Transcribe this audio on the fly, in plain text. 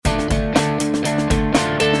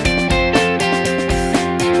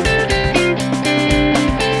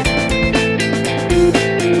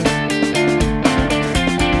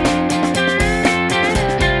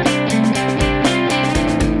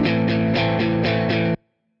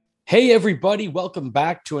Hey, everybody, welcome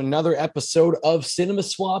back to another episode of Cinema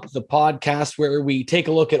Swap, the podcast where we take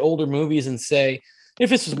a look at older movies and say, if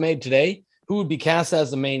this was made today, who would be cast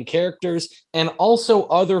as the main characters, and also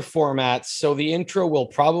other formats. So the intro will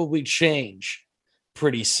probably change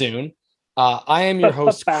pretty soon. I am your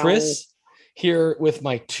host, Chris, here with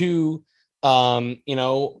my two, top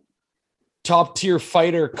tier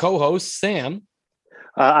fighter co-hosts, Sam.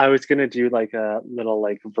 I was gonna do like a little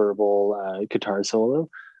verbal guitar solo.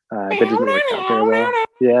 That didn't work out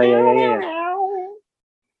very well. Yeah.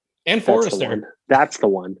 And Forrester. That's the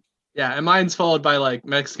one. Yeah, and mine's followed by like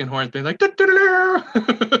Mexican horns being like.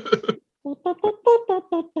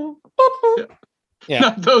 Yeah.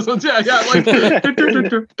 Not those ones. Yeah, like.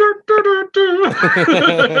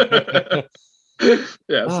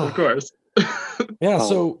 Yes, of course. Yeah,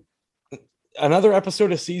 so another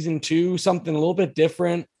episode of season 2, something a little bit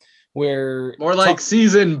different, where more like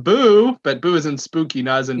season Boo, but Boo isn't spooky,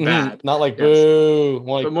 not as in bad. Not like Boo,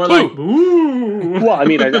 but more like Boo. Well, I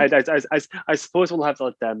mean, I suppose we'll have to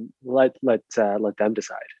let them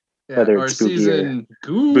decide whether or it's spooky season or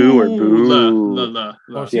Boo or Boo.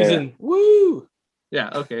 Or season Woo. Yeah,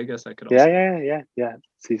 okay, I guess I could also. Yeah.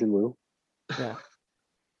 Season Woo. Yeah.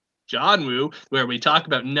 John Woo, where we talk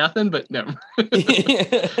about nothing but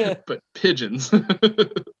but pigeons.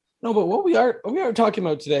 No, but what we are talking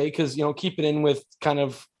about today, because keeping in with kind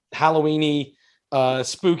of Halloween-y,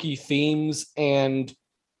 spooky themes, and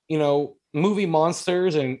movie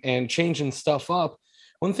monsters and changing stuff up.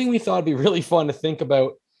 One thing we thought would be really fun to think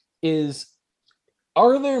about is,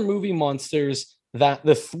 are there movie monsters that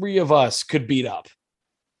the three of us could beat up?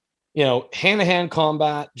 Hand-to-hand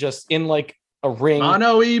combat, just in like a ring.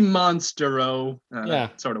 Mono-y Monstero.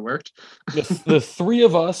 Sort of worked. the three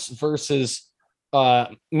of us versus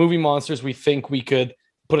movie monsters we think we could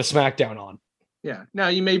put a smackdown on. Yeah. Now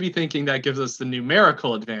you may be thinking that gives us the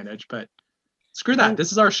numerical advantage, but screw that.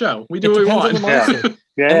 This is our show. We do what we want. And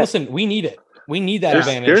listen, we need it. We need that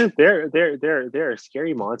advantage. There are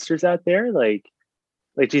scary monsters out there. Like,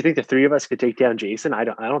 do you think the three of us could take down Jason? I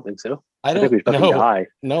don't think so. I think we'd fucking die.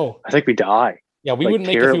 No. I think we die. Yeah, we wouldn't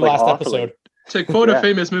make it through last episode. To quote a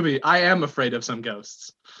famous movie, I am afraid of some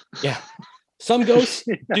ghosts. Yeah. Some ghosts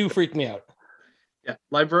do freak me out. Yeah.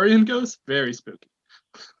 Librarian ghosts, very spooky.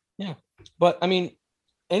 Yeah. But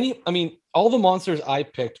all the monsters I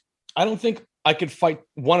picked, I don't think I could fight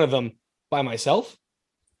one of them by myself.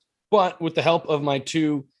 But with the help of my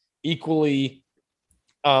two equally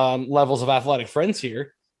levels of athletic friends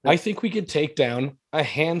here, I think we could take down a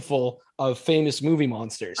handful of famous movie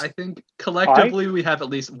monsters. I think collectively we have at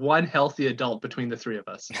least one healthy adult between the three of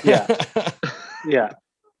us. Yeah. Yeah.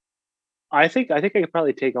 I think I could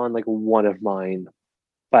probably take on like one of mine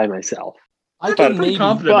by myself. I can pretty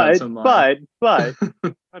confident. But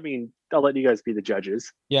I mean, I'll let you guys be the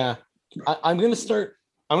judges. Yeah. I'm gonna start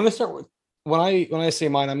with when I say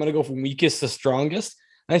mine, I'm gonna go from weakest to strongest.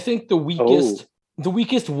 I think the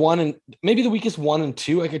weakest one and maybe the weakest 1 and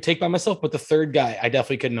 2 I could take by myself, but the third guy I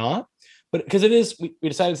definitely could not. But because we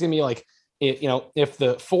decided it's gonna be like, if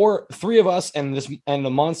the three of us and the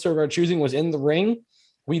monster of our choosing was in the ring,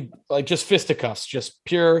 we'd like just fisticuffs, just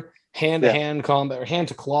pure hand-to-hand combat or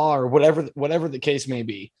hand-to-claw or whatever the case may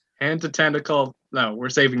be. Hand to tentacle. No, we're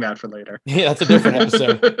saving that for later. Yeah, that's a different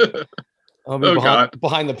episode. I'll be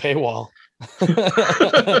behind the paywall.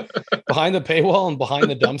 Behind the paywall and behind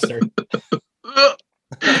the dumpster.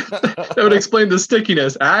 That would explain the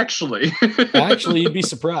stickiness, actually. Actually, you'd be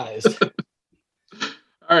surprised.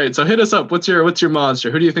 All right, so hit us up. What's your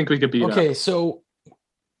monster? Who do you think we could beat up? Okay, so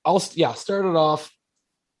I'll start it off.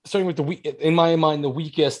 Starting with in my mind, the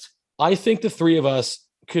weakest. I think the three of us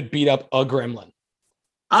could beat up a gremlin.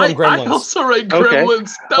 I also write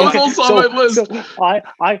gremlins. Okay. That was also on my list. So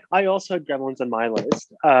I also had gremlins on my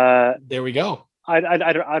list. There we go. I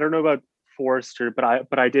don't know about Forrester, but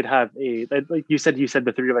I did have like you said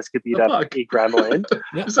the three of us could beat up a gremlin.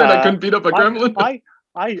 You said I couldn't beat up a gremlin.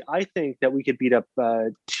 I think that we could beat up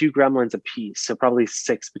 2 gremlins apiece, so probably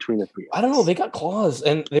 6 between the three of us. I don't know. They got claws,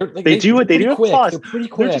 and they do have claws. They're pretty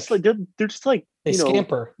quick. They're just like they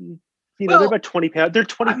scamper. They're about 20 pound. They're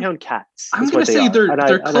 20-pound cats. I'm going to say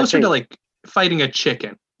they're closer to like fighting a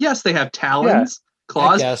chicken. Yes, they have talons,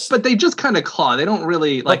 claws, but they just kind of claw. They don't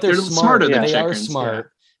really like. They're smarter than chickens. They are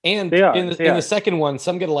smart. Yeah. And in the second one,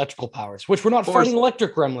 some get electrical powers, which we're not fighting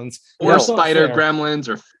electric gremlins or spider gremlins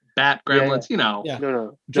or bat gremlins. No.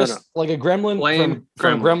 Like a gremlin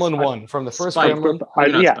from Gremlin 1, from the first Gremlin.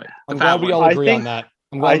 I'm glad we all agree on that.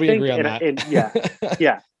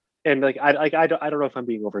 Yeah. And like I don't know if I'm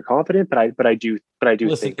being overconfident, but I do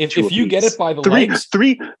Listen, think if you get it by the legs,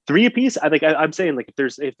 three apiece. I'm saying like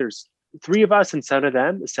if there's 3 of us and 7 of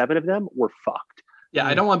them, we're fucked. Yeah,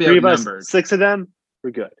 I don't want to be outnumbered. 6 of them,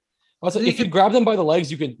 we're good. Also, if you grab them by the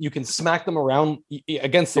legs, you can smack them around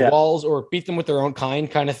against the walls or beat them with their own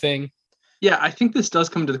kind of thing. Yeah, I think this does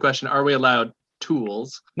come to the question: are we allowed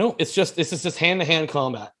tools? No, this is just hand-to-hand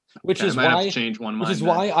combat, which is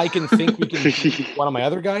why I can think we can beat one of my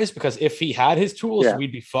other guys, because if he had his tools,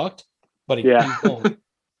 we'd be fucked. But he won't.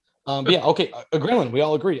 But yeah, okay. Gremlin, we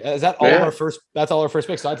all agree. Is that all our first? That's all our first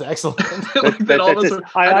picks. So that's excellent.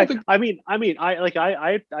 I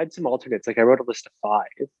had some alternates. Like I wrote a list of 5,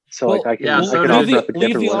 so well, I can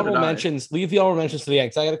leave the honorable mentions. Leave the honorable mentions to the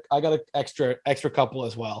end. I got an extra couple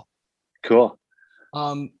as well. Cool.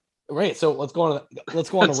 Right, so let's go on to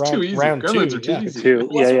round Gremlins 2. Are too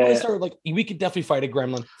easy. Let's start, like, we could definitely fight a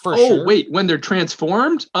gremlin for sure. Oh wait, when they're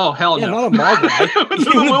transformed? Oh hell no! Not a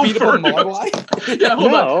mogwai. You want to beat up a mogwai? Yeah,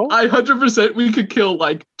 hold on. I 100% we could kill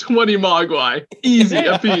like 20 mogwai, easy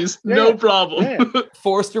a piece, no problem. Yeah.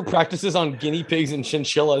 Forrester practices on guinea pigs and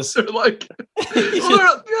chinchillas. They're like,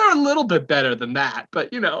 they're a little bit better than that,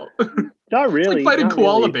 but you know. Not really. It's like fighting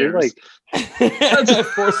koala bears.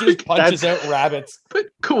 Forrester punches out rabbits. But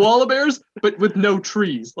koala bears, but with no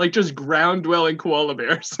trees, like just ground-dwelling koala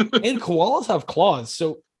bears. And koalas have claws,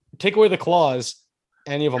 so take away the claws,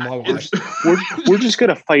 and you have a mogwai. We're just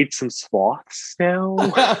gonna fight some sloths now.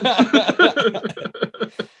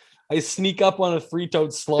 I sneak up on a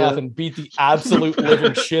 3-toed sloth and beat the absolute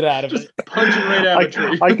living shit out of it. Punch it right out of a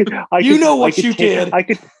tree.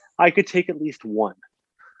 I could take at least one.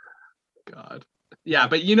 God. Yeah,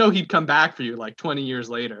 but you know he'd come back for you like 20 years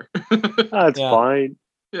later. That's fine.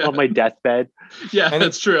 Yeah. On my deathbed. Yeah,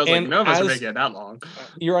 that's true. I was like, none of us are making it that long.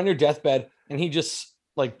 You're on your deathbed, and he just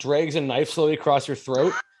like drags a knife slowly across your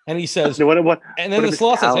throat, and he says, and then the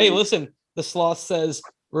sloth says, hey, listen, the sloth says,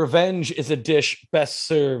 revenge is a dish best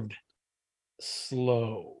served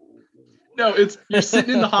slow. No, you're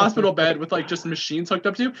sitting in the hospital bed with like just machines hooked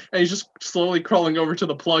up to you, and he's just slowly crawling over to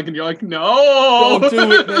the plug, and you're like, no, don't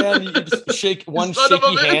do it, man. You just shake one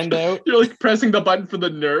shaky hand out. You're like pressing the button for the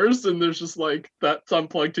nurse, and there's just like that's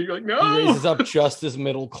unplugged too. You're like, no. He raises up just his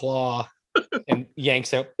middle claw and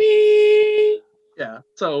yanks out. Beep. Yeah.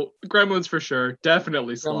 So gremlins for sure,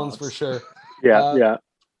 definitely sloths. Gremlins for sure. Yeah.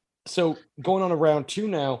 So going on to round 2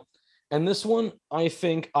 now, and this one I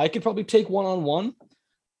think I could probably take 1-on-1.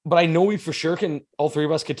 But I know we for sure all 3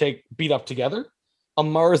 of us could beat up together. A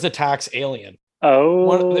Mars Attacks alien.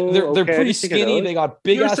 Oh, they're pretty skinny. They got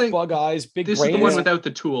big ass bug eyes, big brains. This is the one without the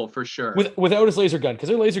tool for sure. Without his laser gun, because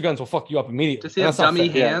their laser guns will fuck you up immediately. Does he have dummy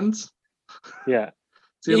hands? Yeah.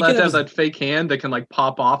 So you're allowed to have that fake hand that can like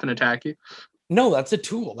pop off and attack you? No, that's a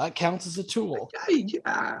tool. That counts as a tool.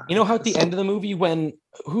 Yeah. You know how at the end of the movie when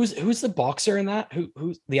who's the boxer in that?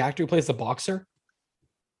 Who's the actor who plays the boxer?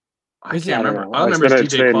 I can't remember. I don't remember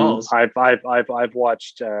TJ Falls. I've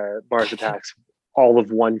watched Mars Attacks all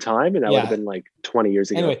of one time, and that would have been like 20 years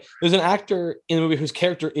ago. Anyway, there's an actor in the movie whose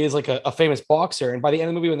character is like a famous boxer, and by the end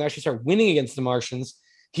of the movie, when they actually start winning against the Martians,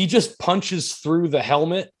 he just punches through the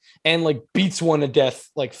helmet and like beats one to death,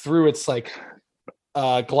 like through its like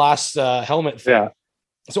glass helmet thing. Yeah.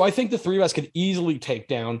 So I think the 3 of us could easily take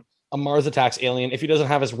down a Mars Attacks alien if he doesn't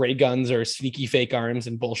have his ray guns or sneaky fake arms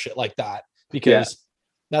and bullshit like that, because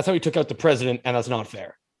that's how he took out the president, and that's not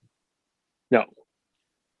fair. No.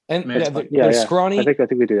 And they're scrawny. I think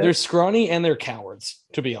we do that. They're scrawny and they're cowards,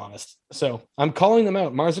 to be honest. So I'm calling them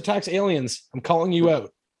out. Mars Attacks aliens. I'm calling you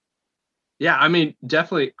out. Yeah, I mean,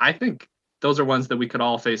 definitely. I think those are ones that we could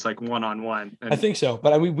all face like 1-on-1. I think so,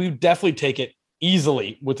 but we definitely take it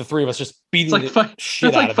easily with the 3 of us just beating shit out of it.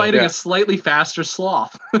 It's like fighting a slightly faster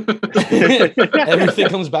sloth. Everything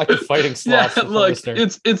comes back to fighting sloths. Yeah, look,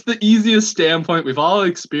 it's the easiest standpoint. We've all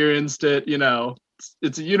experienced it. You know,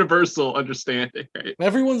 it's a universal understanding, right?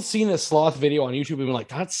 Everyone's seen a sloth video on YouTube and been like,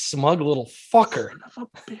 "That smug little fucker." Son of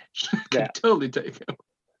a bitch. Can totally take him.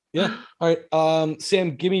 Yeah. All right.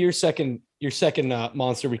 Sam, give me your second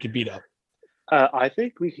monster we could beat up. I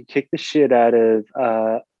think we could kick the shit out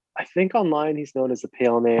of. I think online he's known as the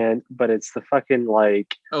Pale Man, but it's the fucking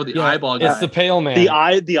like eyeball guy. It's the Pale Man. The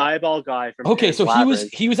eyeball guy from so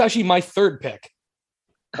he was actually my 3rd pick.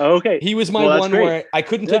 Okay. He was my one where I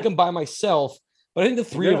couldn't take him by myself, but I think the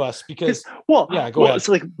 3 of us because go ahead.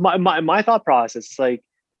 So like my thought process is like,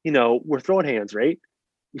 you know, we're throwing hands, right?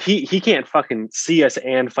 He can't fucking see us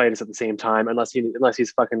and fight us at the same time unless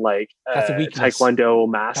he's fucking like Taekwondo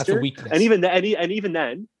master. That's a weakness. And even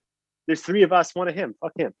then there's 3 of us, one of him.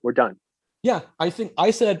 Fuck him. We're done. Yeah, I think I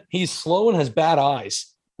said he's slow and has bad eyes,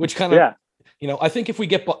 which kind of, you know, I think if we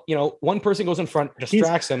get, you know, one person goes in front,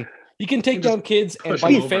 distracts him, he can take down kids and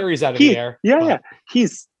bite fairies out of the air. Yeah.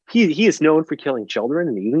 He's he is known for killing children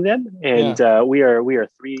and eating them, and we are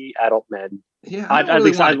 3 adult men. Yeah,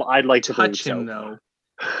 I'd like to touch him though.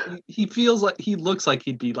 He feels like he looks like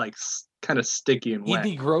he'd be like kind of sticky and wet.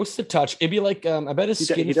 He'd be gross to touch. It'd be like I bet his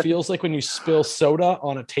skin feels like when you spill soda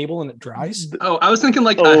on a table and it dries. Oh, I was thinking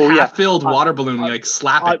like a half-filled water balloon. You like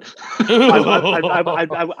slap it.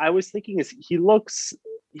 I was thinking he looks.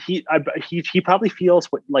 He probably feels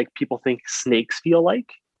what like people think snakes feel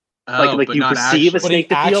like. Like you perceive a snake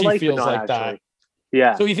to feel like, feels like that.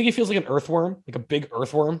 Yeah. So you think he feels like an earthworm, like a big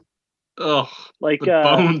earthworm? Oh, like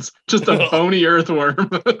bones, just a bony earthworm.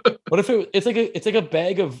 What if it's like a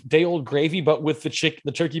bag of day old gravy, but with the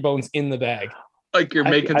turkey bones in the bag? Like you're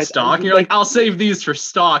making stock, and you're like, I'll save these for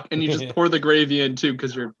stock, and you just pour the gravy in too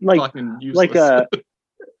because you're fucking useless.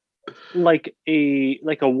 Like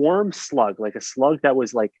a warm slug, like a slug that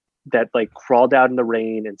was like crawled out in the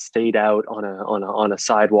rain and stayed out on a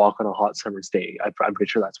sidewalk on a hot summer's day. I'm pretty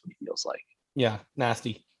sure that's what he feels like. Yeah,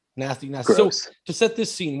 nasty. Gross. So to set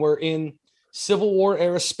this scene, we're in Civil War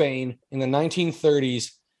era Spain in the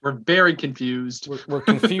 1930s. We're very confused. We're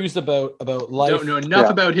confused about life. Don't know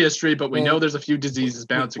enough about history, but we know there's a few diseases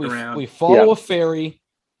bouncing around. We follow a ferry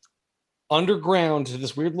underground to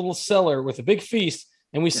this weird little cellar with a big feast,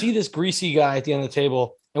 and we see this greasy guy at the end of the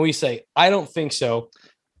table, and we say, "I don't think so."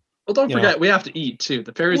 Well, don't forget, we have to eat too.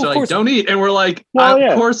 The fairies are like, don't eat. And we're like,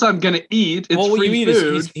 of course I'm going to eat. It's free you eat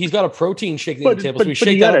food. Is he's got a protein shake at the table, so we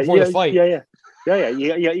shake that before the fight. Yeah.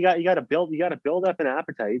 You got to build up an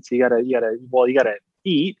appetite. So you got to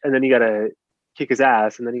eat, and then you got to kick his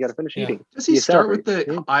ass, and then you got to finish eating. Does he start with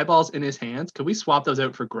the eyeballs in his hands? Could we swap those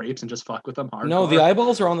out for grapes and just fuck with them hard? No, the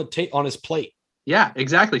eyeballs are on his plate. Yeah,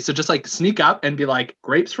 exactly. So just like sneak up and be like,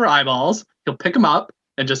 grapes for eyeballs. He'll pick them up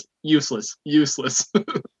and just useless.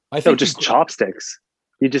 I think just chopsticks.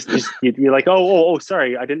 You're like, oh,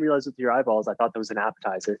 sorry, I didn't realize with your eyeballs. I thought that was an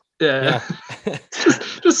appetizer. Yeah.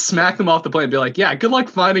 just smack them off the plate and be like, yeah, good luck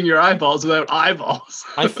finding your eyeballs without eyeballs.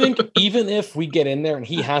 I think even if we get in there and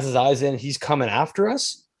he has his eyes in, he's coming after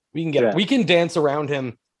us. We can we can dance around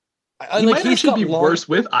him. He might actually be worse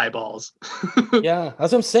with eyeballs. Yeah,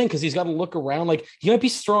 that's what I'm saying, because he's got to look around. Like, he might be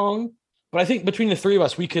strong, but I think between the three of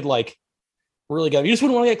us, we could like really get him. You just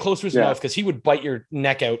wouldn't want to get close to his mouth because he would bite your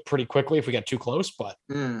neck out pretty quickly if we get too close. But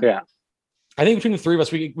I think between the three of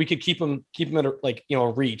us, we could keep him at a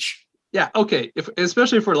reach. Yeah. Okay.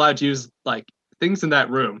 Especially if we're allowed to use like things in that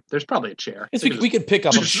room, there's probably a chair. We could pick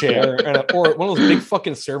up a chair or one of those big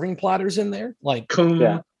fucking serving platters in there. Like,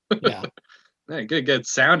 yeah. Man, good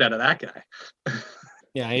sound out of that guy.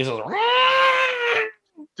 Yeah, he's just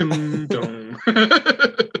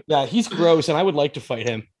yeah, he's gross, and I would like to fight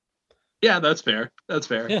him. Yeah, that's fair.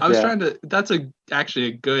 Yeah. I was trying to. That's actually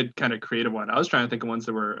a good kind of creative one. I was trying to think of ones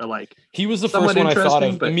that were like. He was the first one I thought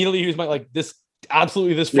of. But immediately, he was this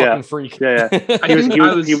fucking freak. Yeah.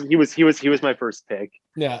 He was my first pick.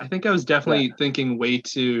 Yeah, I think I was definitely thinking way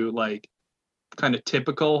too like kind of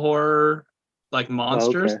typical horror like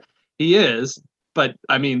monsters. Okay. He is, but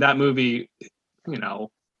I mean that movie,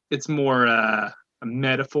 it's more a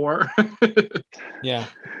metaphor. Yeah,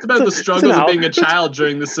 it's about the struggles of being a child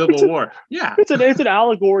during the Civil War. Yeah, it's an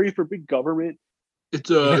allegory for big government. It's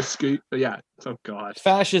a escape. Yeah. Oh God,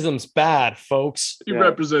 fascism's bad, folks. He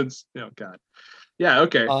represents. Oh God. Yeah.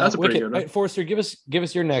 Okay, that's a pretty good one. Right, Forrester, give us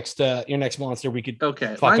your next monster. We could.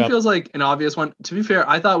 Okay, mine feels like an obvious one. To be fair,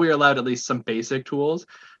 I thought we were allowed at least some basic tools.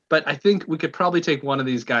 But I think we could probably take one of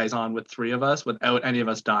these guys on with three of us without any of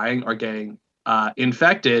us dying or getting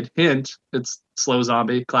infected. Hint, it's slow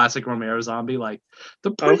zombie, classic Romero zombie. Like,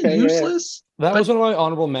 they're pretty useless. That was one of my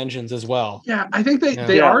honorable mentions as well. Yeah, I think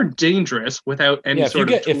they are dangerous without any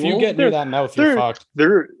sort of tool. If you get near that mouth, you're fucked.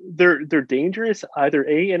 They're dangerous either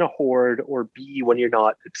A, in a horde, or B, when you're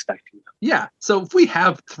not expecting them. Yeah, so if we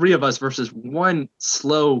have three of us versus one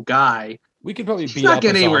slow guy, we could probably he's not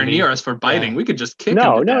getting anywhere near us for biting. We could just kick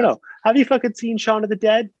him. No. Have you fucking seen Shaun of the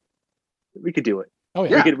Dead? We could do it. Oh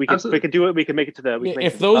yeah, we could do it. We can make it to the.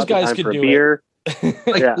 If those guys could do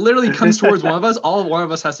it, literally comes towards one of us. All one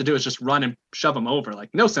of us has to do is just run and shove him over. Like,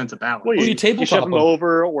 no sense of balance. Well, you shove him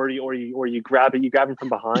over, or you grab it. You grab him from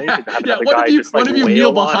behind. One of you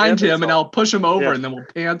kneel behind him, and I'll push him over, and then we'll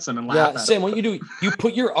pants him and laugh. Yeah, Sam, what you do? You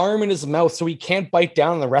put your arm in his mouth so he can't bite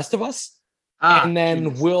down on the rest of us. And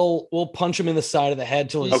then we'll punch him in the side of the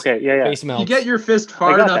head till his face melts. You get your fist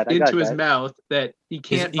far enough into his mouth that he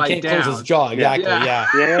can't bite down. Close his jaw. Exactly. Yeah.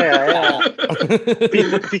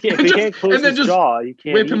 If he can't close his jaw, you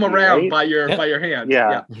can't whip him around by your hand.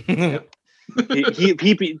 Yeah.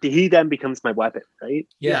 he then becomes my weapon, right?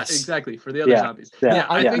 Yes, exactly. For the other zombies.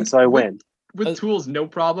 I think so. I win. with tools, no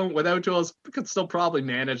problem. Without tools, we could still probably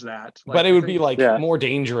manage that. But it would be Yeah. more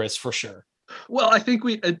dangerous for sure. Well, I think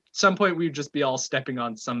we at some point we'd just be all stepping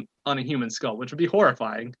on a human skull, which would be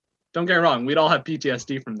horrifying. Don't get me wrong, we'd all have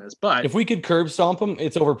PTSD from this, but If we could curb stomp them,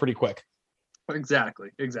 it's over pretty quick. exactly.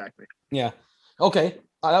 Yeah. Okay.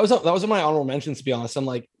 That was in my honorable mentions, to be honest. I'm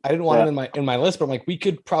like, I didn't want them in my list, but I'm like, we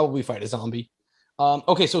could probably fight a zombie.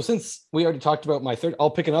 Okay, so since we already talked about my third,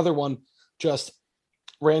 I'll pick another one. Just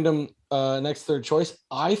random next third choice.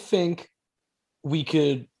 I think we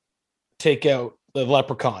could take out the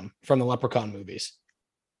Leprechaun from the Leprechaun movies.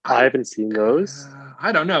 I haven't seen those.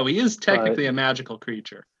 I don't know. He is technically a magical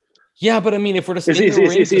creature. Yeah, but I mean, if we're just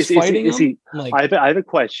fighting him, like, I have a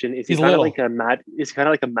question. Is he he's kind of little. like is kind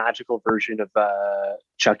of like a magical version of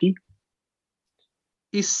Chucky?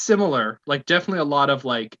 He's similar, like definitely a lot of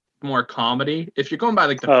like more comedy. If you're going by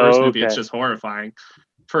like the first movie, it's just horrifying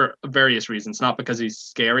for various reasons. Not because he's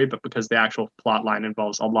scary, but because the actual plot line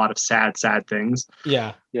involves a lot of sad yeah. things.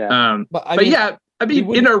 Yeah. But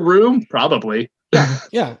in a room, probably.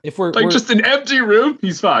 Yeah. If we're just an empty room,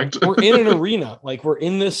 he's fucked. We're in an arena, like we're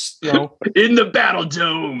in this, in the Battle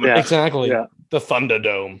Dome. Yeah. Exactly. Yeah. The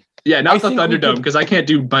Thunderdome. Yeah, not the think we Thunderdome, could- because I can't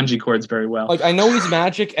do bungee cords very well. Like I know he's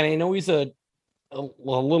magic, and I know he's a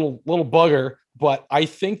little bugger, but I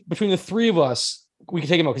think between the three of us, we can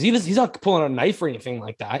take him out because he's not pulling a knife or anything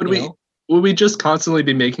like that. Would we just constantly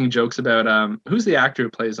be making jokes about who's the actor who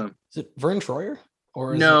plays him? Is it Vern Troyer?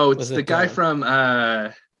 Or it's the guy from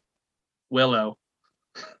Willow.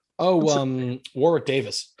 Oh, Warwick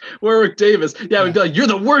Davis. Warwick Davis. Yeah, we'd be like, you're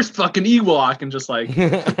the worst fucking Ewok, and just like,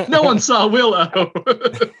 no one saw Willow.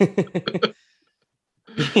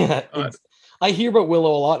 Yeah, I hear about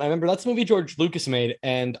Willow a lot. I remember that's the movie George Lucas made,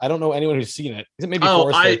 and I don't know anyone who's seen it. Is it maybe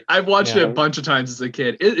Forrester? I've watched it a bunch of times as a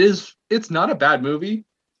kid. It's not a bad movie.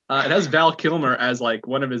 It has Val Kilmer as like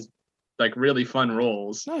one of his like really fun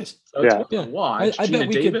roles. Nice. So it's fun to watch. I bet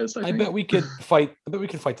we Davis, could. I bet we could fight. I bet we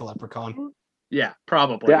could fight the Leprechaun. Yeah,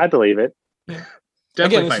 probably. Yeah, I believe it. Definitely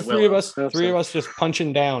Again, fight it's Willow. three of us just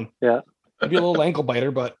punching down. Yeah. Maybe a little ankle biter,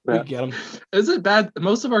 but we get him. Is it bad?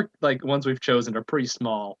 Most of our like ones we've chosen are pretty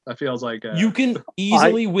small. That feels like you can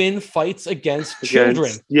easily win fights against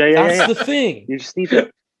children. Yeah. That's the thing. You just need to.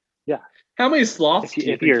 Yeah. How many sloths do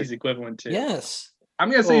you if think you're- he's equivalent to? Yes. I'm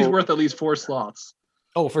gonna say he's worth at least 4 sloths.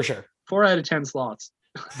 Oh, for sure. 4 out of 10 sloths.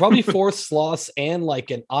 Probably 4 sloths and like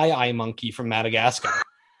an eye monkey from Madagascar.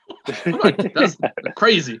 That's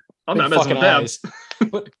crazy. I'm not Big messing with them. eyes.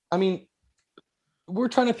 But I mean, we're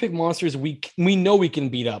trying to pick monsters we know we can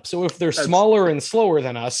beat up. So if they're smaller and slower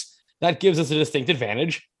than us, that gives us a distinct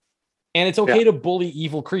advantage. And it's okay to bully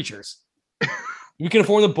evil creatures. We can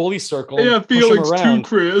form the bully circle. Yeah, and push feelings them too, around.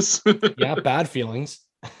 Chris. Yeah, bad feelings.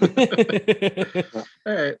 All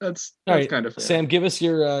right, that's kind of fair. Sam, give us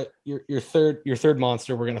your third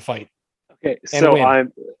monster we're gonna fight. Okay, And so win.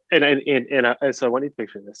 I'm so I want you to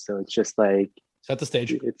picture this. So it's just like Set the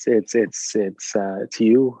stage. it's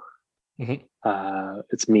you,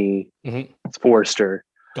 it's me, it's Forrester.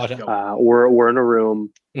 Gotcha. We're in a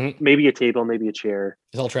room, Mhm. maybe a table, maybe a chair,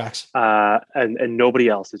 It's all tracks. and nobody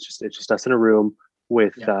else. It's just us in a room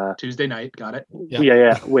with Tuesday night, got it.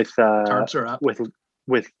 with Tarps are up. with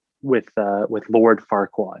Lord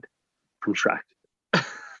Farquaad from Shrek.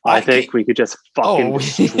 I think we could just fucking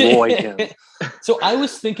destroy him. So I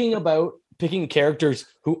was thinking about picking characters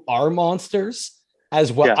who are monsters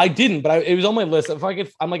as well. Yeah. I didn't, but it was on my list. If I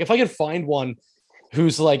could find one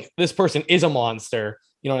who's like, this person is a monster,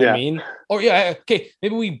 you know what I mean? Or okay,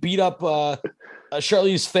 maybe we beat up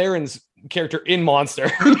Charlize Theron's character in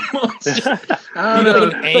Monster. I Beat don't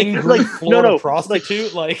up know. an angry Florida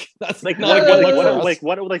prostitute. That's like not what It's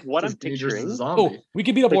I'm dangerous as a picturing. zombie. Oh, we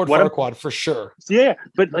could beat up Like, Lord what I'm- Farquaad for sure. Yeah,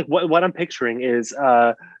 but like what I'm picturing is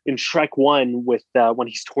in Shrek 1 with when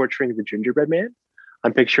he's torturing the gingerbread man.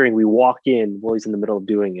 I'm picturing we walk in while he's in the middle of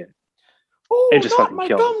doing it. Oh, And just not fucking my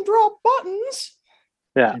kill him. gumdrop buttons.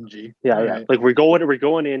 Yeah, Gingy. yeah. All right. Like we're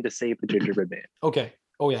going in to save the gingerbread man. Okay.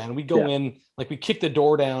 Oh yeah, and we go in, like we kick the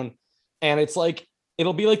door down, and it's like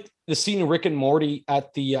it'll be like the scene in Rick and Morty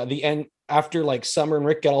at the end after like Summer and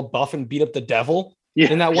Rick get all buff and beat up the devil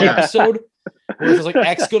in that one episode. Where it's like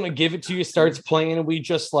X gonna give it to you, starts playing, and we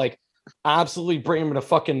just like absolutely bring him to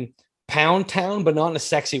fucking Pound Town, but not in a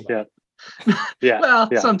sexy way. Yeah. Well,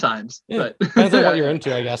 yeah. sometimes, Yeah. but Depends on what you're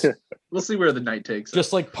into, I guess. we'll see where the night takes us.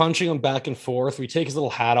 Just like punching him back and forth. We take his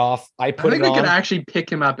little hat off. I I put think it we on. could actually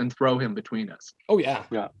pick him up and throw him between us. Oh yeah.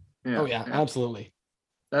 Yeah, Oh yeah, absolutely.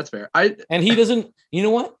 that's fair. And he doesn't, you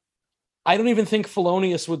know what? I don't even think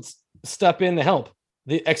Felonius would step in to help.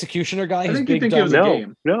 The executioner guy, I he's think you big think it dumb. was a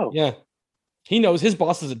game. No. Yeah. He knows his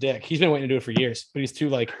boss is a dick. He's been waiting to do it for years, but he's too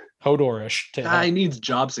like Hodor-ish to Guy help. needs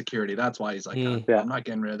job security. That's why he's like, Yeah. I'm not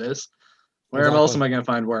getting rid of this. Where Exactly. else am I going to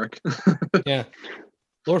find work? Yeah.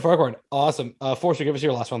 Lord Farquaad, awesome. Forster, give us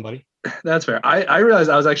your last one, buddy. That's fair. I realized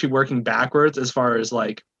I was actually working backwards as far as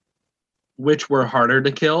like which were harder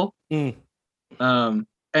to kill. Mm.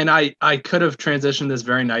 And I could have transitioned this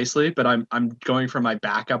very nicely, but I'm going for my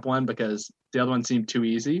backup one because the other one seemed too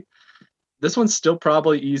easy. This one's still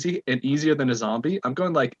probably easy and easier than a zombie. I'm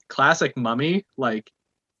going like classic mummy, like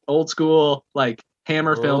old school, like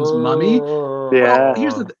Hammer Films mummy. Yeah.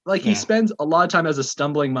 Here's the he Yeah. spends a lot of time as a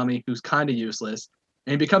stumbling mummy who's kind of useless,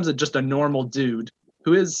 and he becomes just a normal dude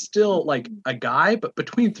who is still like a guy. But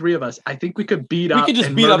between three of us, I think we could beat We up could just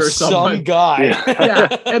and beat up murder some someone. guy.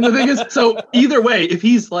 Yeah, and the thing is, so either way, if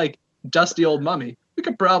he's like dusty old mummy, we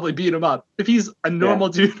could probably beat him up. If he's a normal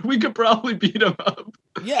dude, we could probably beat him up.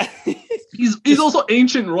 Yeah. He's also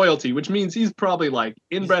ancient royalty, which means he's probably like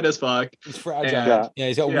inbred as fuck. He's fragile. Yeah. Yeah,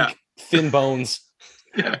 he's got Yeah. weak, thin bones.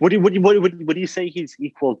 What do you say he's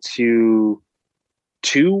equal to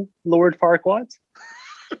two Lord Farquaads?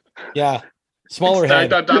 Yeah. Smaller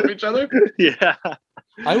Stacked head. on top of each other. Yeah.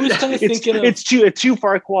 I was kind of It's thinking of two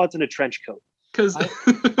Farquads in a trench coat. Because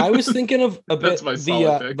I was thinking of a bit That's my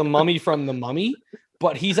solid pick. the mummy from the Mummy,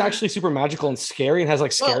 but he's actually super magical and scary and has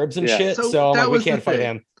like scarabs and yeah. shit. So So I'm that like, we was the can't fight thing.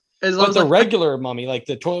 him. as long But as the like, regular mummy, like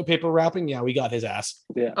the toilet paper wrapping, yeah, we got his ass.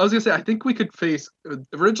 I was gonna say, I think we could face.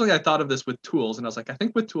 Originally, I thought of this with tools, and I was like, I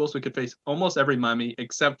think with tools we could face almost every mummy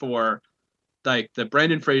except for like the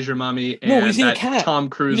Brendan Fraser mummy and No, we seen a that cat. Tom You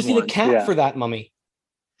Cruise just need one. a cat Yeah. for that mummy.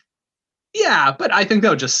 Yeah, but I think that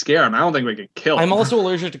would just scare him. I don't think we could kill him. I'm also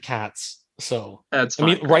allergic to cats, so That's I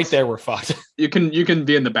fine. mean, right there we're fucked. You can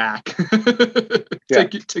be in the back.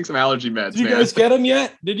 Take some allergy meds, Did you man. guys get him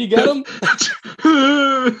yet? Did you get him?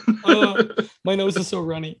 My nose is so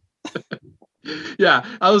runny. Yeah,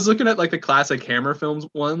 I was looking at like the classic Hammer Films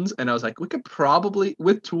ones, and I was like, we could probably,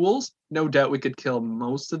 with tools, no doubt we could kill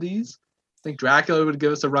most of these. I think Dracula would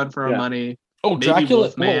give us a run for our Yeah. money. Oh, Maybe Dracula!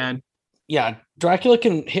 Wolfman. Well, yeah, Dracula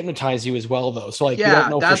can hypnotize you as well, though. So like, we Yeah, don't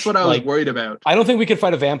know for that's what I was like, worried about. I don't think we could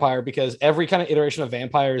fight a vampire because every kind of iteration of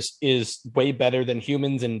vampires is way better than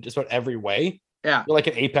humans in just about every way. Yeah. You're like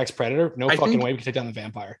an apex predator. No I fucking think- way we can take down the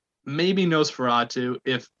vampire. Maybe Nosferatu,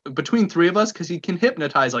 if between three of us, because he can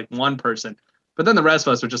hypnotize like one person, but then the rest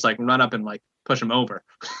of us would just like run up and like push him over.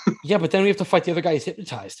 Yeah, but then we have to fight the other guy who's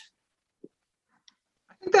hypnotized.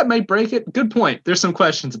 I think that might break it. Good point. There's some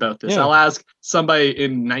questions about this. Yeah. I'll ask somebody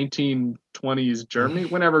in 1920s Germany,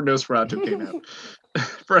 whenever Nosferatu came out,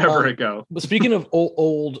 forever ago. But speaking of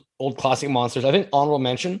old classic monsters, I think honorable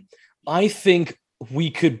mention. I think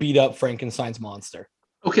we could beat up Frankenstein's monster.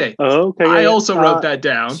 Okay. Oh, okay. I yeah, also yeah. wrote that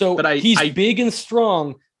down. So but he's big and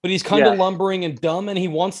strong, but he's kind of Yeah. lumbering and dumb, and he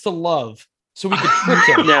wants to love. So we could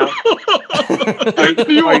trick him. Now,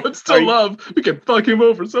 he are- wants to are- love. We can fuck him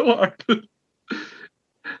over so hard.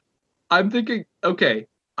 I'm thinking, okay,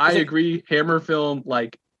 I Is it- agree. Hammer film,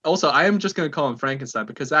 like, also, I am just going to call him Frankenstein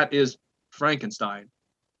because that is Frankenstein.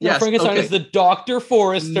 No, Yes, Frankenstein okay. is the Dr.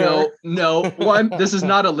 Forrester. No. One, this is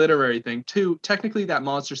not a literary thing. Two, technically, that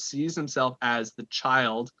monster sees himself as the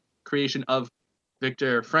child creation of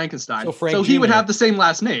Victor Frankenstein. So Frank So he would Jr.. have the same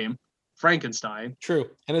last name, Frankenstein. True.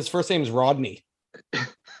 And his first name is Rodney. Yeah.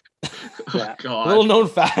 Oh, God. Little known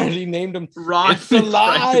fact, he named him Rodney It's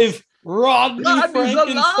alive! Rodney Rodney's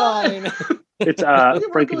Frankenstein. it's wanna go with that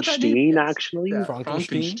Frankenstein, name? actually. Yeah,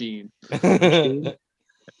 Frankenstein. Frankenstein. Yeah,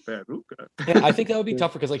 Veruca. I think that would be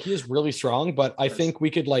tougher because like he is really strong, but I Yes. think we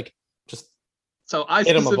could like just So I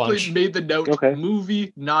Hit him a specifically bunch. made the note Okay.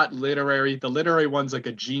 movie, not literary. The literary one's like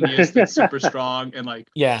a genius that's super strong and like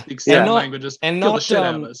yeah. speaks Yeah. seven And not languages. and Kill the not, shit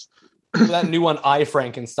out of us. that new one, I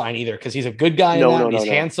Frankenstein either, because he's a good guy in No, that. no, and he's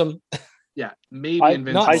no, no. handsome, Yeah, maybe I-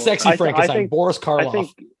 invincible. not sexy I Frankenstein. think- Boris I Karloff. think,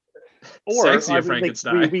 or Sexier I mean, like,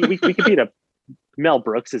 Frankenstein. we could beat up Mel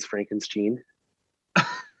Brooks as Frankenstein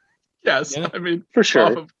Yes, Yeah. I mean for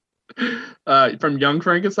sure. off of, from Young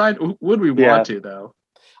Frankenstein. Would we Yeah. want to though?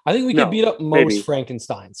 I think we No, could beat up most maybe.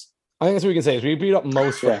 Frankensteins. I think that's what we can say is we beat up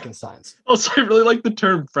most Yeah. Frankensteins. Also, I really like the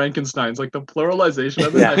term Frankensteins. Like the pluralization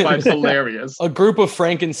of it, Yeah. I find hilarious. A group of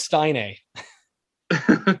Frankenstein.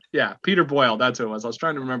 Yeah, Peter Boyle. That's who it was. I was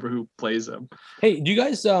trying to remember who plays him. Hey, do you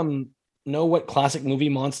guys know what classic movie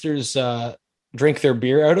monsters drink their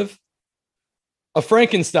beer out of? A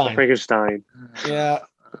Frankenstein. Frankenstein. Yeah,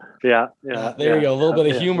 Yeah. there you go. A little bit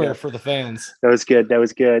of yeah, humor yeah. for the fans. That was good.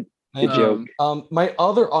 Good Thank joke. you. My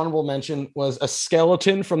other honorable mention was a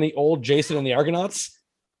skeleton from the old Jason and the Argonauts.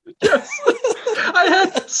 Yes. I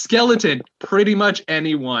had skeleton, pretty much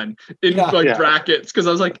anyone in Yeah. like Yeah. brackets because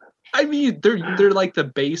I was like, I mean, they're like the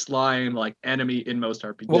baseline like enemy in most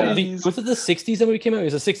RPGs. Well, was it the 60s that movie came out?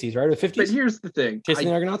 It was the 60s, right? Or the 50s? But here's the thing. Chasing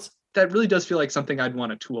the Argonauts? That really does feel like something I'd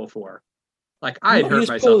want a tool for. Like, I'd No, hurt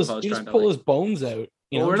myself if I was trying to pull his bones out.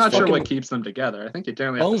 Well, we're not sure what keeps them together. I think you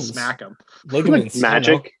generally have to smack them. Ligaments.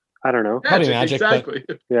 Magic. I don't know. Probably magic, exactly.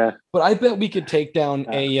 Yeah. But I bet we could take down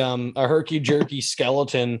a herky jerky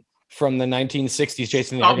skeleton from the 1960s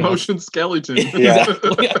chasing the Stop Argonauts. motion skeleton. Yeah.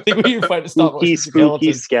 I think we can find a stop motion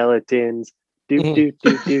Spooky skeletons. Do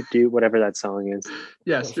whatever that song is.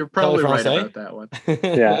 Yes, you're probably right Francais? about that one.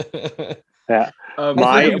 Yeah. Yeah. I'm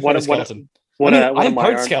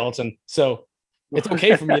part skeleton, so it's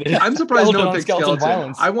okay for me to. I'm surprised no one picked skeleton skeleton.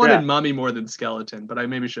 violence. I wanted mummy more than skeleton, but I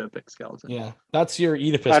maybe should have picked skeleton. Yeah, that's your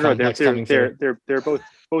Oedipus I don't know. complex coming through. They're both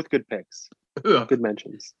good picks. Ugh. Good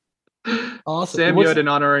mentions. Awesome. Sam, you had an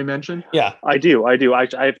honorary mention? Yeah, I do. I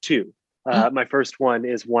have two. My first one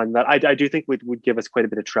is one that I do think would give us quite a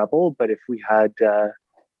bit of trouble, but if we had,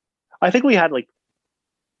 I think we had like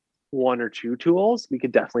one or two tools, we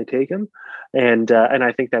could definitely take him, and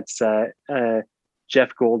I think that's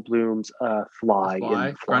Jeff Goldblum's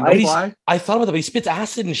Fly. Fly? I thought about that, but he spits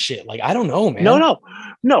acid and shit. Like, I don't know, man.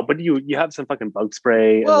 No. But you have some fucking bug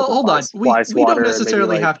spray. Well, hold on. We don't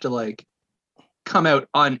necessarily like, have to like come out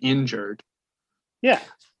uninjured. Yeah,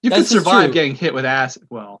 you could survive getting hit with acid.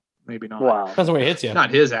 Well, maybe not. Wow, depends on where it hits you.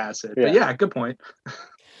 Not his acid, but yeah, good point.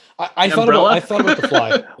 I thought about the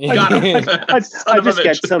Fly. I'd just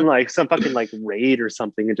get some fucking like raid or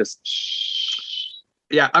something and just.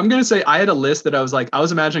 Yeah, I'm gonna say I had a list that I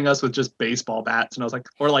was imagining us with just baseball bats, and I was like,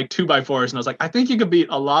 or like 2x4s, and I was like, I think you could beat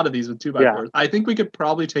a lot of these with 2x4s. Yeah. I think we could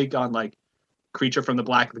probably take on like Creature from the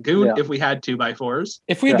Black Lagoon if we had 2x4s.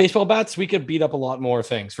 If we had baseball bats, we could beat up a lot more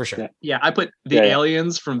things for sure. Yeah, I put the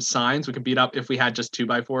aliens from Signs. We could beat up if we had just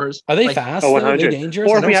 2x4s. Are they fast? Are they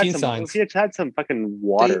dangerous? Or if we had some fucking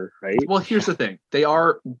water, right? Well, here's the thing: they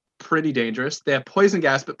are pretty dangerous. They have poison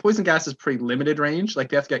gas, but poison gas is pretty limited range. Like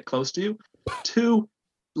they have to get close to you. Two.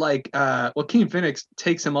 Like Joaquin Phoenix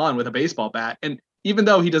takes him on with a baseball bat, and even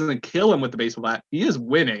though he doesn't kill him with the baseball bat, he is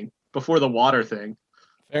winning before the water thing.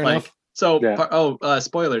 Fair enough. So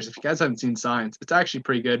spoilers, if you guys haven't seen Signs, it's actually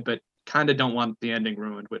pretty good, but kind of don't want the ending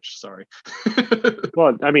ruined, which sorry.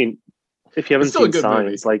 Well, I mean, if you haven't seen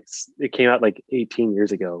Signs, like it came out like 18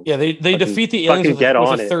 years ago. Yeah, they defeat the aliens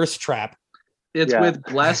with a thirst trap. It's with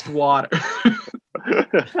blessed water.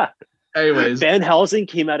 Anyways, Van Helsing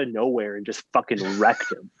came out of nowhere and just fucking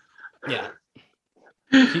wrecked him. Yeah.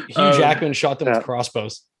 Hugh Jackman shot them with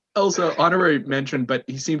crossbows. Also, honorary mention, but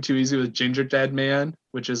he seemed too easy with Ginger Dead Man,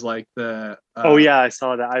 which is like the. Oh yeah, I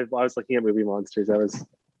saw that. I was looking at Movie Monsters. That was.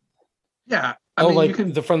 Yeah. I mean, like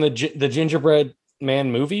from the Gingerbread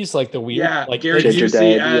Man movies, like the weird, like Gary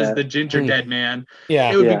Busey as the Ginger Dead Man.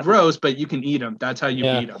 Yeah, it would be gross, but you can eat him. That's how you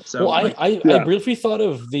beat him. So, well, I briefly thought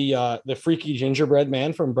of the freaky gingerbread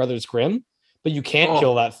man from Brothers Grimm, but you can't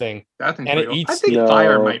kill that thing. That thing, and it eats. I think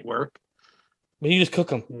fire might work. But you just cook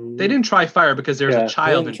them. They didn't try fire because there's a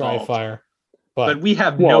child involved. Try fire, but we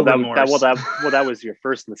have no remorse. That was your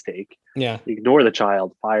first mistake. Yeah, ignore the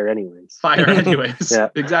child. Fire anyways. Fire anyways.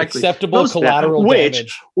 Exactly. Acceptable collateral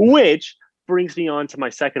damage. Which brings me on to my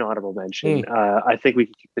second honorable mention. I think we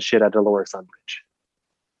can kick the shit out of Dolores Umbridge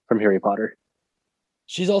from Harry Potter.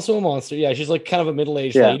 She's also a monster. Yeah, she's like kind of a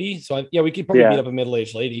middle-aged lady. So we could probably beat up a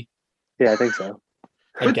middle-aged lady. Yeah, I think so.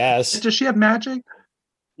 I guess. Does she have magic?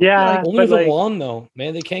 Yeah, only with a wand though,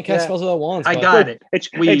 man. They can't cast spells without wands. I got it. And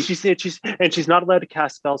she's not allowed to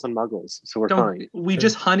cast spells on Muggles, so we're fine. We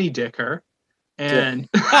just honey dick her, and.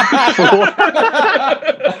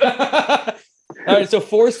 All right, so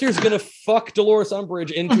Forrester's gonna fuck Dolores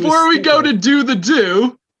Umbridge into. Before we go to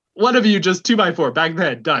do, one of you just 2x4 back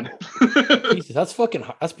then done. Jesus,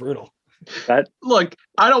 that's brutal. Look,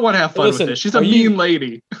 I don't want to have fun with this. She's a mean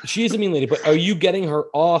lady. She is a mean lady, but are you getting her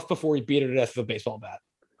off before we beat her to death with a baseball bat?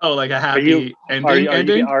 Oh, like a happy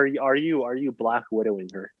ending? Are you Black Widowing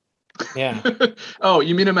her? Yeah. Oh,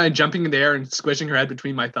 you mean am I jumping in the air and squishing her head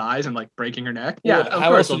between my thighs and like breaking her neck? Yeah, of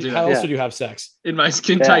course I'll do that. How else would you have sex? In my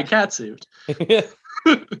skin tight cat suit.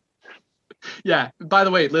 Yeah. By the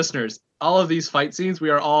way, listeners, all of these fight scenes, we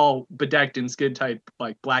are all bedecked in skin tight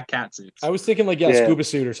like black cat suits. I was thinking scuba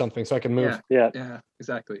suit or something so I can move. Yeah,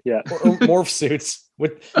 exactly. Yeah. Or morph suits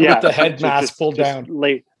with the head mask pulled down.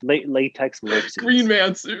 Latex morph suits. Green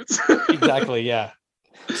man suits. Exactly, yeah.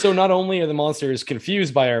 So not only are the monsters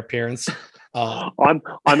confused by our appearance, I'm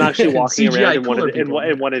actually walking around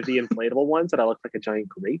in one of the inflatable ones, and I look like a giant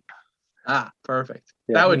grape. Ah, perfect.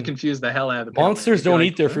 Yeah. That would confuse the hell out of the monsters. Don't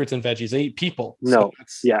eat their fruits and veggies; they eat people. No,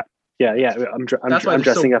 so yeah. I'm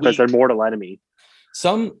dressing up as their mortal enemy.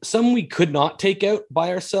 Some we could not take out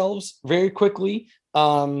by ourselves very quickly.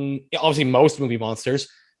 Obviously most movie monsters,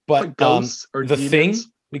 but Like ghosts or the demons?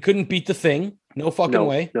 Thing, we couldn't beat the Thing. No fucking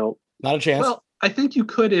way. No. Not a chance. Well, I think you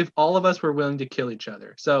could if all of us were willing to kill each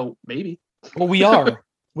other. So maybe. Well, we are.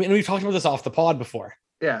 We've talked about this off the pod before.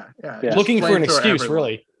 Yeah. Yeah. Looking for an Flamethrower excuse, everyone.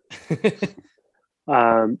 really.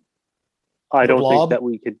 I don't Blob? think that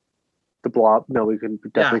we could. The blob? No, we could Yeah,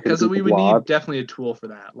 definitely. because couldn't we beat would the blob. need definitely a tool for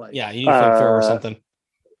that. Like Yeah, you need a flamethrower or Uh, something.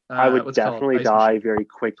 I would what's it called? definitely Ice die machine. very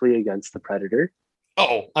quickly against the predator.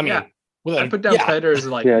 Oh, I mean, Yeah. without I put down predators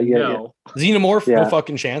like Yeah, yeah, no. Xenomorph, no Yeah.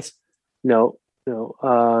 fucking chance. No.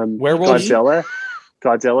 Werewolf?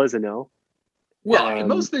 Godzilla is a no. Well, Um,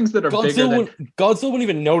 most things that are bigger than Godzilla wouldn't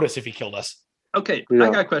even notice if he killed us. Okay, Yeah. I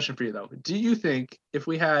got a question for you though. Do you think if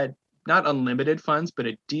we had not unlimited funds, but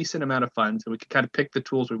a decent amount of funds, and we could kind of pick the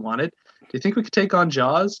tools we wanted, do you think we could take on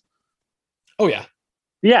Jaws? Oh yeah.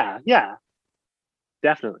 Yeah.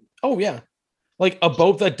 Definitely. Oh yeah. Like a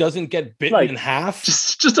boat that doesn't get bitten Like, in half.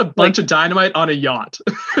 Just a bunch of dynamite on a yacht.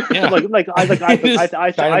 Yeah. Dynamite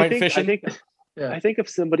fishing. Yeah. I think if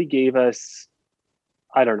somebody gave us,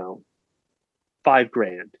 I don't know,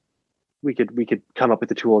 $5,000, we could come up with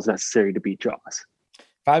the tools necessary to beat Jaws.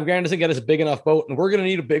 $5,000 doesn't get us a big enough boat, and we're gonna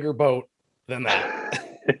need a bigger boat than that.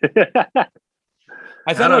 I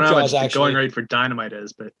I thought don't about know Jaws what the actually. going rate for dynamite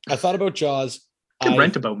is, but I thought about Jaws. you could I-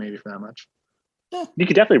 rent a boat maybe for that much. You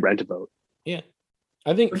could definitely rent a boat.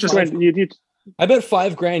 I think Just I bet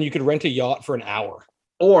 $5,000 you could rent a yacht for an hour.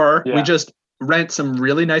 Or we Yeah. just rent some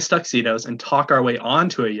really nice tuxedos and talk our way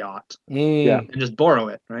onto a yacht Yeah. and just borrow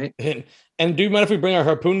it, right? And do you mind if we bring our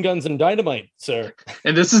harpoon guns and dynamite, sir?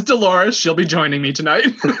 And this is Dolores. She'll be joining me tonight.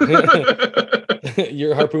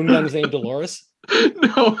 Your harpoon gun is named Dolores.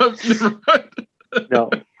 No, never mind. No.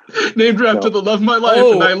 Named her after No. the love of my life,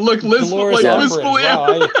 Oh, and I look Dolores wistfully.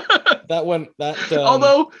 Umbridge. Wow, that one. That.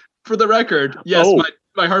 Although, for the record, yes, Oh.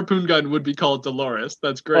 my harpoon gun would be called Dolores.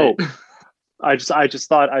 That's great. I just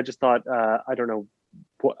thought I don't know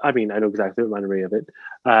what, I mean, I know exactly what memory of it.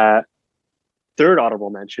 Third honorable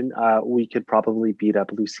mention, we could probably beat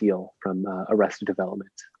up Lucille from Arrested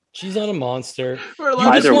Development. she's not a monster. We're You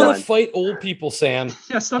allowed just Either want one. to fight old people, Sam.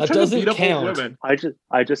 yeah, stop that trying to doesn't beat up count. old women.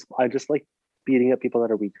 I just like beating up people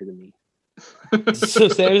that are weaker than me. So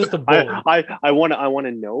Sam is the bully. I want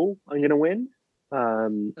to know I'm gonna win.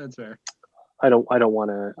 That's fair. I don't want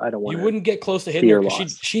to. You wouldn't get close to hitting her fear because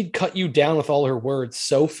loss. she'd cut you down with all her words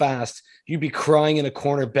so fast. You'd be crying in a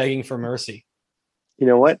corner begging for mercy. You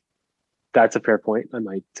know what? That's a fair point. I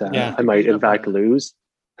might. Yeah. I might Beat in up fact a- lose.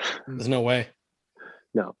 There's no way.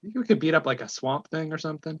 No. You think we could beat up like a swamp thing or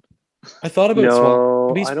something? I thought about Swamp. No.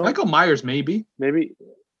 but he's- I don't. Michael Myers, maybe. Maybe.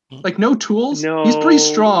 Like no tools. No. He's pretty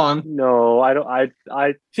strong. No. I don't.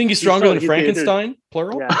 I. Think he's stronger than he's- Frankenstein?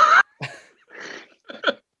 Plural? Yeah.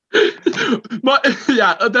 But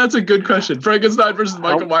yeah, that's a good question. Frankenstein versus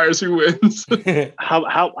Michael Myers, who wins?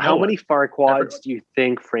 How No many far quads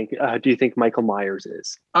Everyone. do you think Michael Myers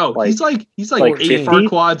is? Oh, Like- he's like like 8 50? far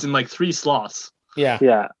quads and like 3 sloths, Yeah,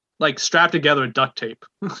 Yeah. like strapped together with duct tape.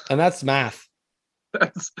 and that's math.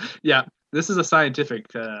 That's, yeah, this is a scientific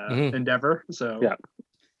Mhm. endeavor. So Yeah.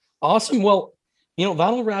 Awesome. Well,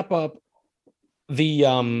 that'll wrap up the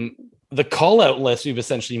call out list we've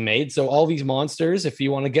essentially made. So all these monsters, if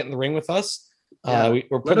you want to get in the ring with us, Yeah. we're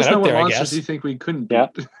let putting us it know out what there, I monsters guess. you think we couldn't Yeah.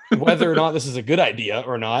 beat. Whether or not this is a good idea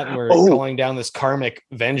or not, and we're Oh. calling down this karmic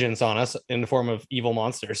vengeance on us in the form of evil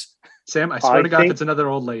monsters. Sam, I swear I to God, think- if it's another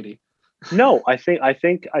old lady. No, I think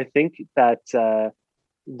that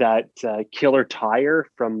killer tire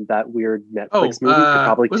from that weird Netflix Oh, movie could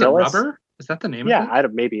probably was kill it us. Rubber? Is that the name Yeah, of it?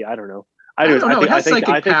 I don't know. I don't know. It has I think,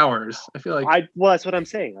 psychic powers. I feel like. well, that's what I'm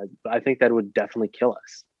saying. I think that would definitely kill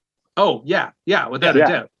us. Oh yeah, without a Yeah,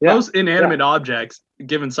 doubt. yeah, Most inanimate objects,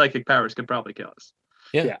 given psychic powers, could probably kill us.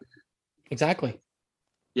 Yeah. Exactly.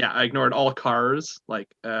 Yeah, I ignored all cars like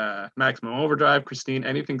Maximum Overdrive, Christine,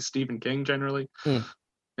 anything Stephen King generally. Yeah.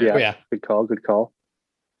 Oh, yeah. Good call.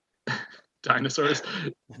 Dinosaurs.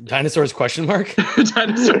 Dinosaurs question mark.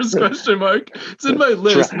 Dinosaurs question mark. It's in my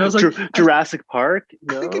list. And I was like, Jurassic Park.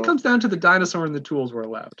 No. I think it comes down to the dinosaur and the tools we're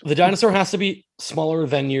allowed. The dinosaur has to be smaller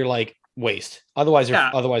than your waist. Otherwise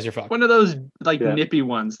you're fucked. One of those like Yeah. nippy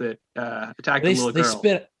ones that attack the They little girl.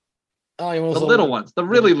 spit. Oh, you want The those little ones, the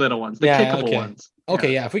really little ones, the Yeah, kickable okay. ones.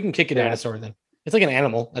 Okay, yeah. If we can kick a Yeah. dinosaur, then it's like an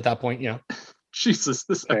animal at that point. Jesus,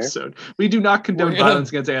 this Fair. episode. We do not condone We're gonna- violence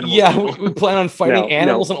against animals. Yeah, people. we plan on fighting No,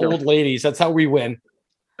 animals no, and no. old ladies. That's how we win.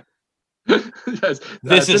 Yes,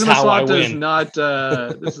 This is Cinema how Swap I does win. not.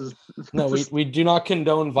 This is No, we do not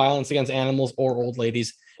condone violence against animals or old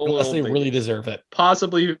ladies unless old they lady. really deserve it.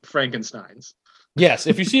 possibly Frankenstein's. Yes,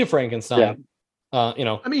 if you see a Frankenstein, Yeah.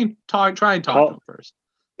 I mean, try and talk to him first.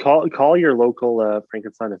 Call your local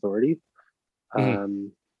Frankenstein authority.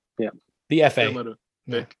 The FA.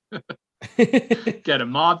 Get a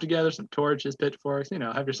mob together, some torches, pitchforks.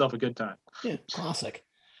 Have yourself a good time. Yeah, classic.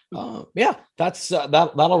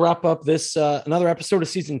 That'll wrap up this another episode of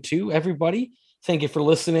season 2. Everybody, thank you for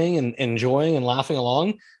listening and enjoying and laughing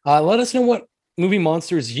along. Let us know what movie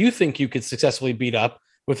monsters you think you could successfully beat up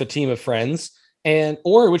with a team of friends,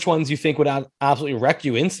 or which ones you think would absolutely wreck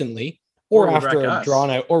you instantly, or after a drawn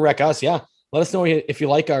out, or wreck us. Yeah, let us know if you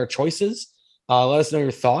like our choices. Let us know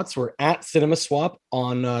your thoughts. We're at Cinema Swap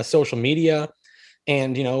on social media.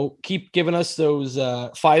 And, keep giving us those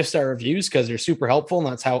 5-star reviews because they're super helpful. And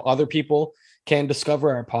that's how other people can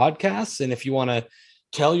discover our podcasts. And if you want to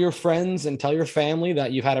tell your friends and tell your family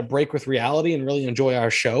that you've had a break with reality and really enjoy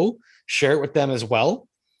our show, share it with them as well.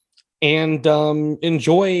 And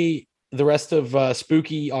enjoy the rest of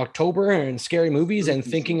spooky October and scary movies, and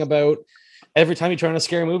thinking about every time you turn on a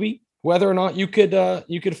scary movie, whether or not you could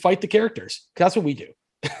fight the characters. That's what we do.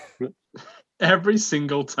 Every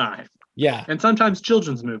single time. Yeah. And sometimes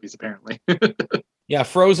children's movies, apparently. Yeah,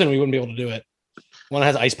 Frozen, we wouldn't be able to do it. One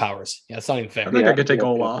has ice powers. Yeah, it's not even fair. I think I could take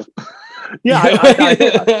Olaf. Yeah,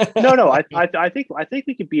 I think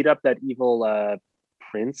we could beat up that evil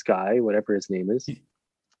prince guy, whatever his name is.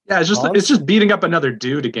 Yeah, it's just beating up another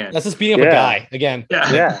dude again. That's just beating up a guy again.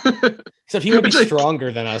 Yeah. Except he would be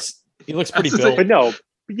stronger than us. He looks pretty built.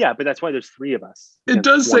 But that's why there's 3 of us. It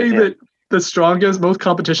does say that the strongest, most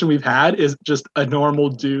competition we've had is just a normal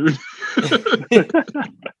dude.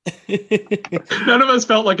 None of us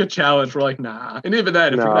felt like a challenge. We're like, nah. And even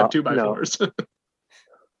then, if we could have 2x4s.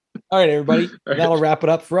 All right, everybody. That'll wrap it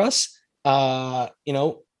up for us. More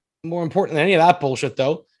important than any of that bullshit,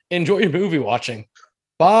 though, enjoy your movie watching.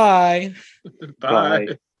 Bye.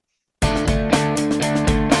 Bye.